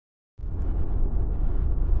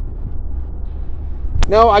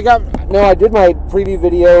No, I did my preview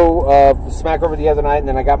video of Smack Over the other night, and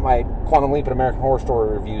then I got my Quantum Leap and American Horror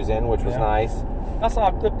Story reviews in, which was nice. I saw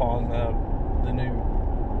a clip on the new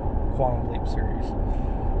Quantum Leap series.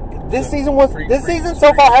 This season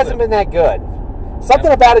so far hasn't been that good.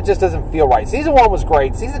 Something about it just doesn't feel right. Season 1 was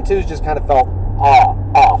great. Season 2 just kind of felt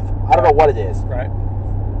off. I don't know what it is. Right.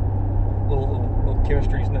 Little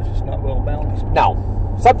chemistry's just not well balanced. No.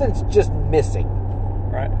 Something's just missing.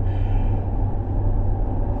 Right.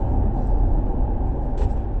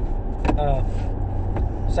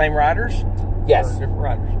 Same writers? Yes. Or different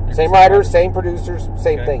writers? Same writers, same producers,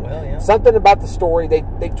 same thing. Well, yeah. Something about the story, they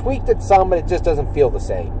tweaked it some, but it just doesn't feel the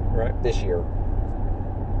same this year.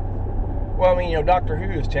 Well, I mean, Doctor Who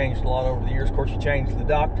has changed a lot over the years. Of course, you change the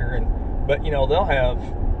Doctor, but they'll have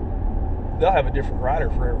a different writer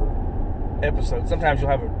for every episode. Sometimes you'll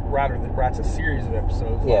have a writer that writes a series of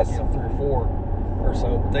episodes, like, 3 or 4 or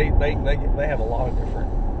so. They have a lot of different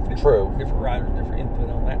writers, different input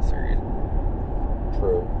on that series.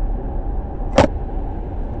 True.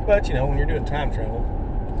 But when you're doing time travel,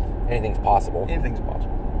 anything's possible. Anything's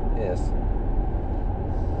possible. Yes.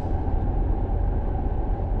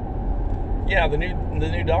 Yeah, the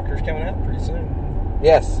new Doctor's coming out pretty soon.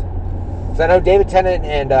 Yes. So I know David Tennant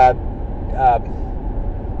and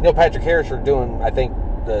Neil Patrick Harris are doing, I think,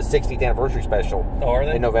 the 60th anniversary special. Oh, are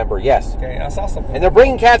they? In November, yes. Okay, I saw something. And they're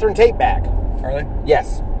bringing Catherine Tate back. Are they?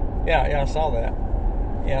 Yes. Yeah, I saw that.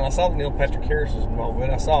 Yeah, and I saw that Neil Patrick Harris was involved with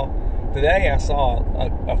it. Today I saw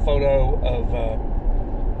a photo of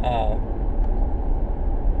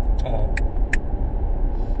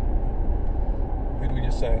who did we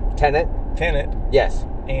just say? Tennant. Yes.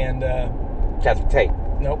 And Catherine Tate.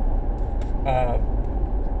 Nope.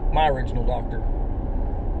 My original Doctor.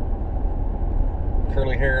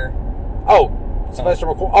 Curly hair. Oh, Sylvester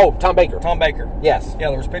McCoy. Oh, Tom Baker. Tom Baker. Yes. Yeah,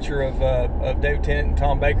 there was a picture of David Tennant and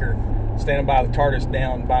Tom Baker standing by the TARDIS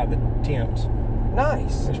down by the Thames.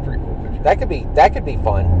 Nice. That's a pretty cool picture. That could be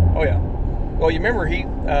fun. Oh yeah. Well, you remember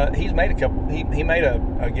he's made a couple. He made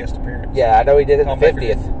a guest appearance. Yeah, I know he did it in the 50th.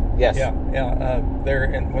 Baker. Yes. Yeah.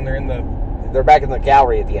 They're back in the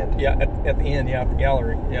gallery at the end. Yeah, at the end. Yeah, at the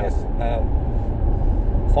gallery. Yeah. Yes.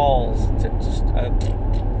 Falls.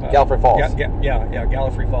 Gallifrey Falls. Yeah,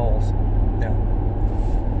 Gallifrey Falls. Yeah.